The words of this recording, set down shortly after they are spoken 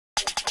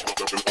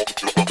Hello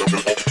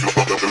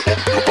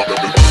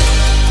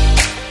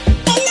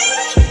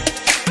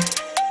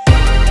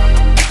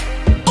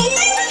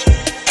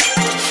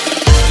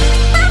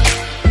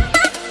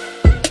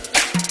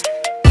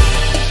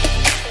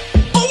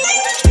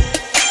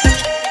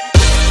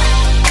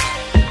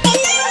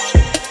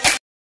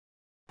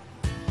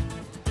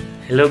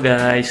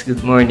guys, good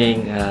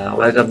morning.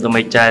 Welcome to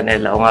my channel.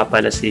 Ako nga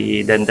pala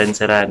si Dandan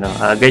Serrano.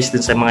 Guys,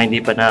 dun sa mga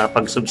hindi pa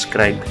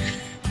nakapag-subscribe,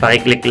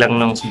 paki-click lang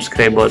ng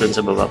subscribe button sa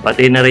baba.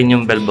 Pati na rin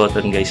yung bell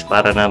button guys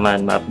para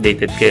naman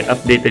ma-updated kayo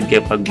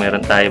pag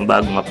meron tayong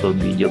bagong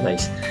upload video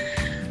guys.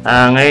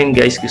 Ngayon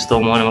guys, gusto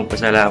ko muna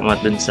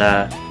magpasalamat dun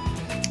sa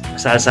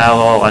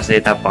asawa ko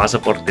kasi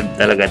napaka-supportive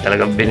talaga.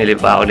 Talagang binili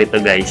pa ako nito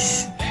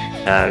guys.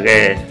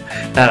 Kaya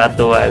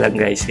nakakatuwa lang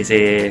guys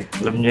kasi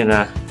alam nyo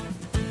na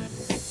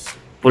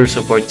full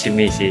support si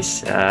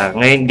Mrs.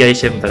 Ngayon guys,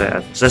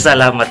 syempre,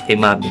 sasalamat kay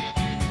Mami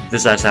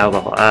sa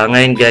asawa ko.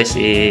 Ngayon guys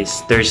is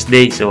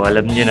Thursday, so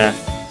alam nyo na,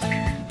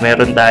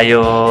 meron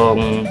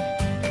tayong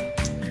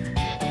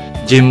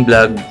gym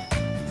vlog,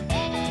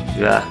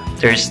 diba?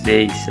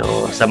 Thursday.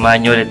 So,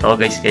 samahan nyo ulit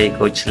ako guys kay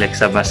Coach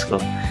Lex sa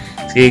Masco.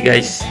 Sige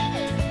guys,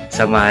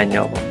 samahan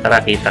nyo ako.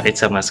 Tara,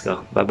 kita-kits sa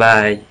Masco.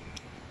 Bye-bye!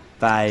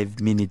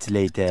 5 minutes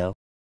later.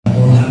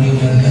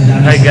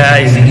 Hi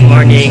guys, good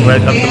morning,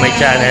 welcome to my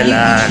channel.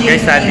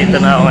 Guys,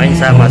 nandito na ako ngayon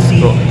sa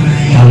Masco.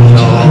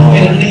 So,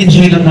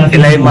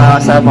 sila yung mga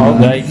kasama ko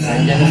guys.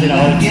 Nandiyan na sila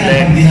Coach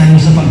Lex.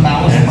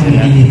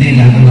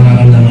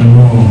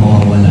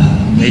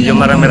 Medyo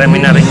marami-rami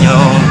na rin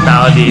yung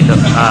tao dito.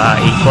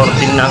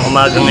 8:14 ng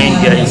umaga ngayon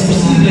guys.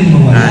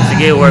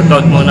 Sige,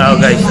 workout muna ako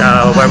guys.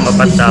 Warm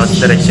up at tapos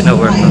diretso na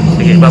workout.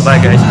 Sige,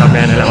 bye-bye guys,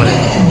 mamaya na lang ulit.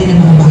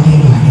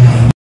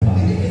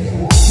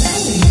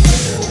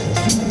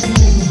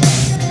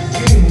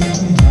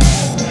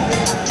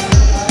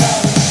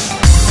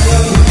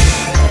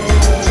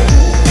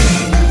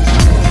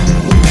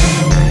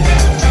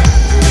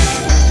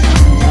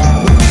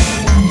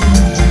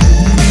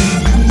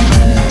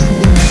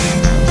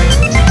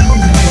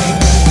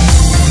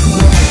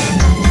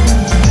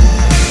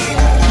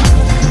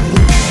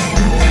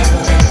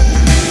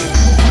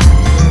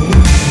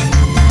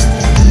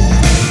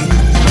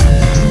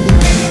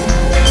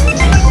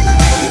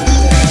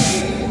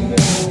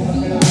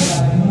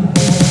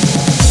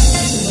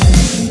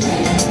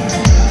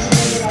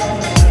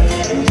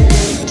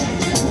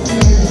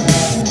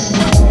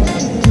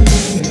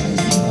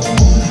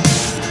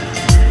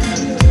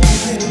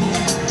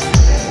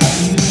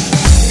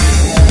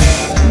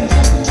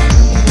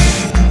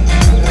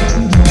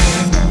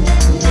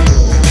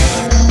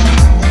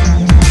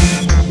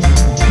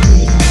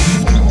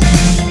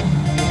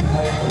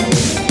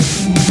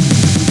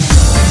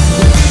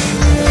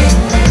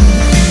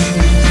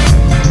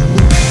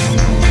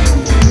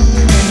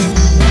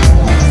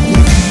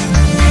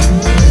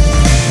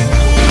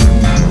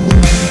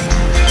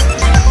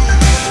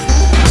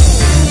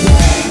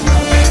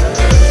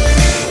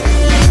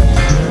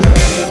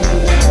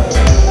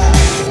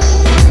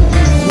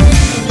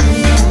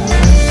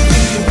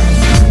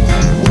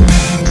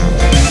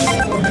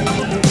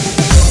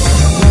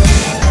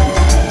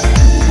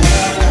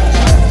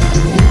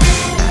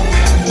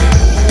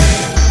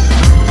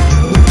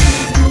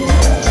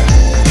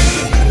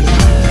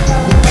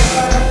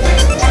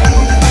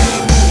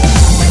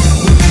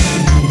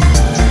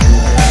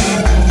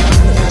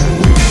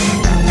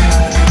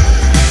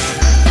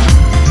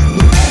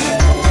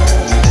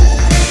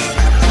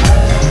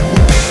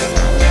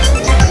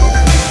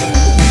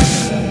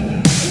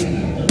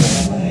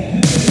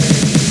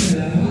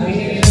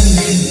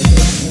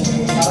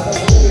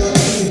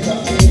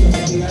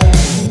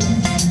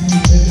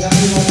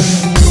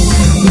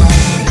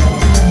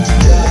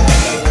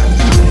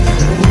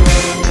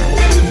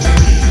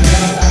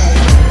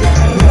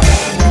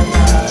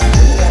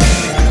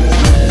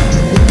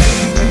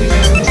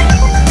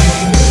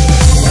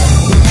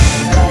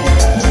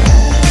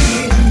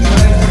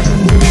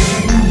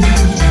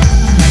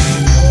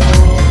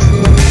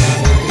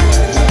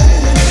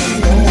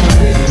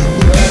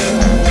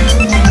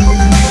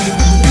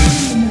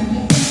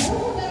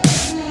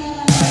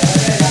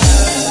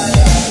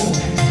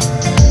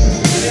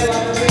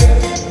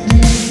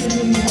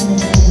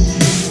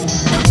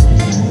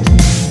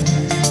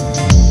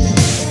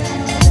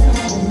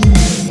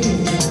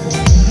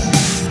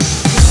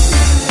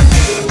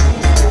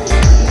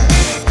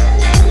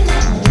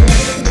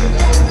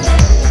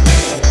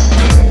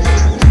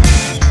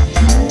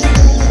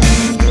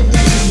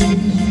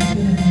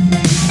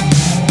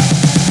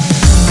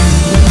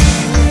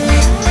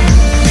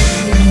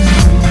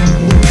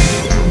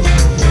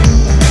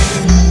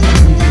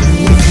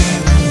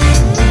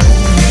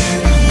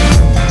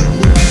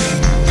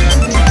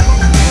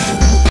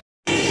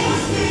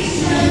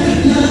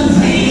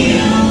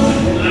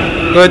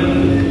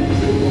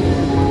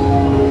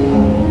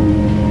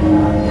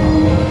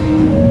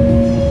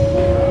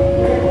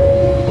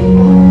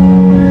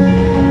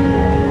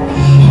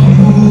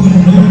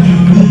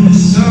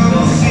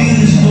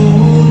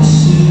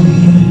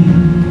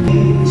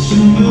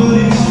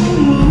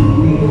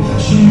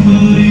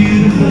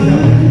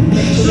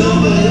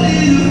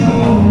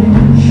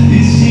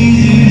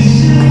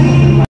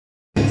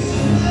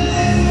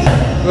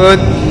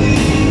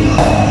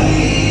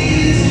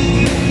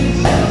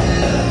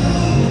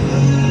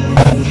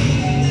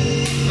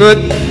 Good.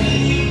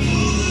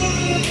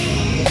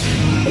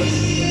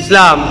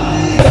 Slam.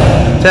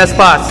 Chest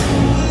pass.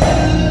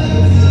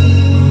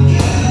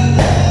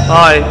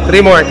 Okay,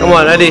 3 more. Come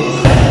on, ready.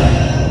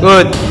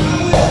 Good.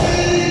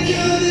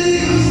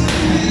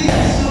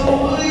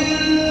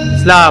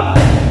 Slam.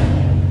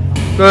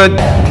 Good.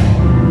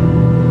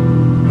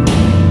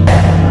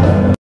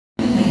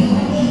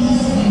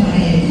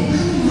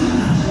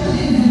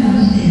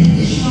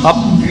 Up.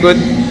 Good.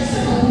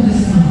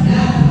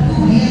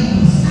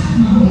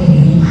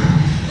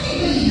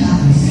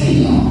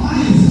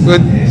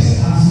 Good.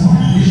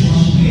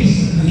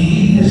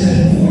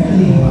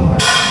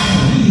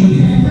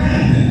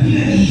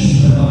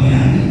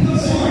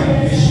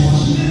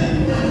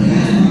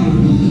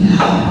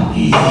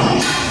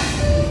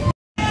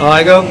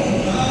 Okay, go.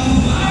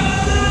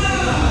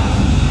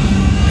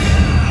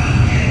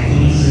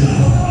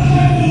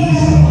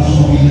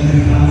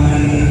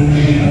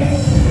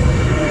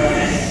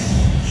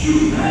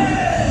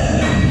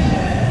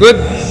 Good.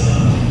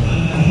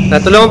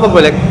 Natulungan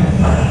pabalik.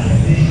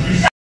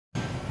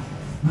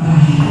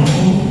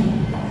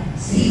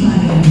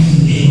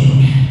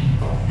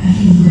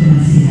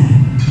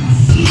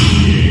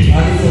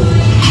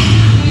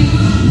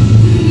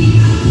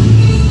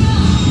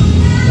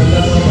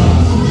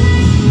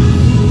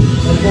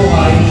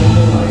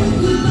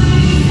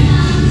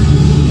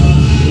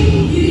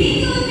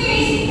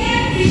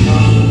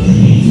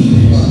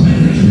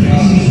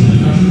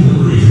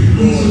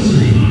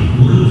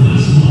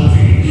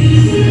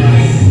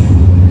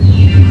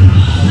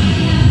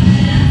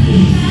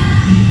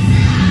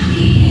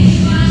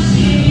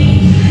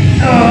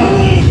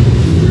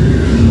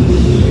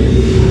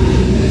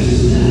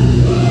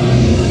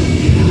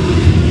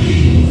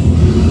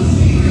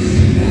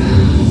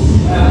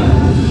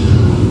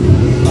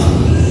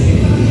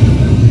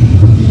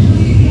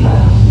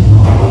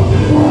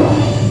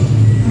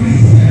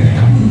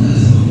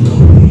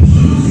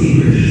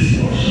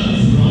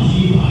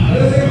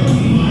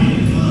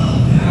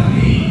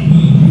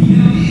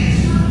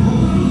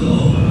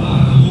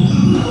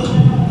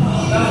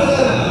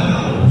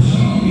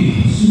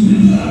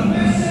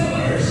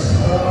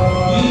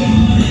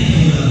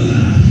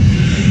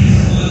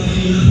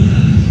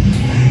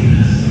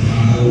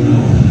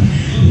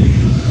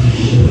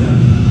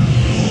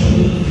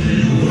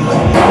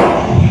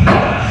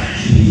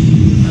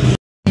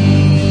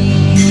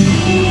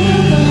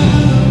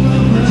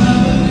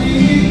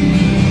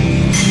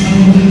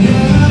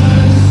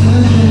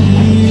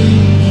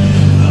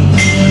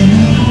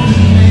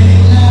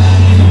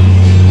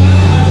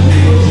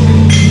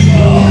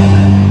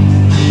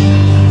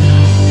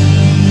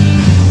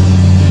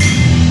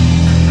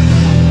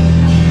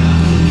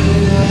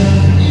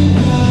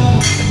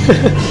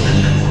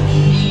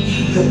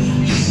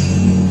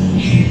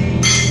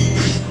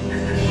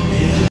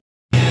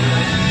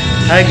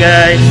 Hi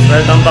guys,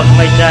 welcome back to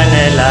my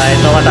channel.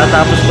 Ito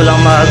katatapos ko lang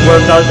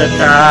mag-workout at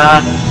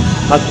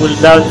mag-cool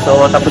down.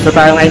 So tapos na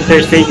tayo ngayong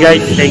Thursday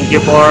guys. Thank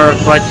you for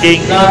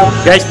watching.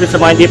 Guys, dun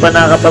sa mga hindi pa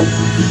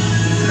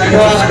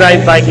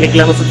nakakapag-subscribe, click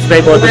lang ang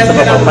subscribe button sa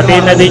baba. Pati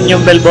na din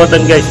yung bell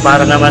button guys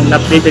para naman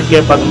updated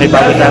kayo pag may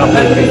bago tayong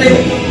video.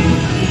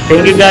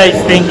 Thank you guys,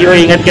 thank you,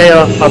 ingat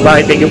kayo. Bye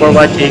bye, thank you for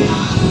watching.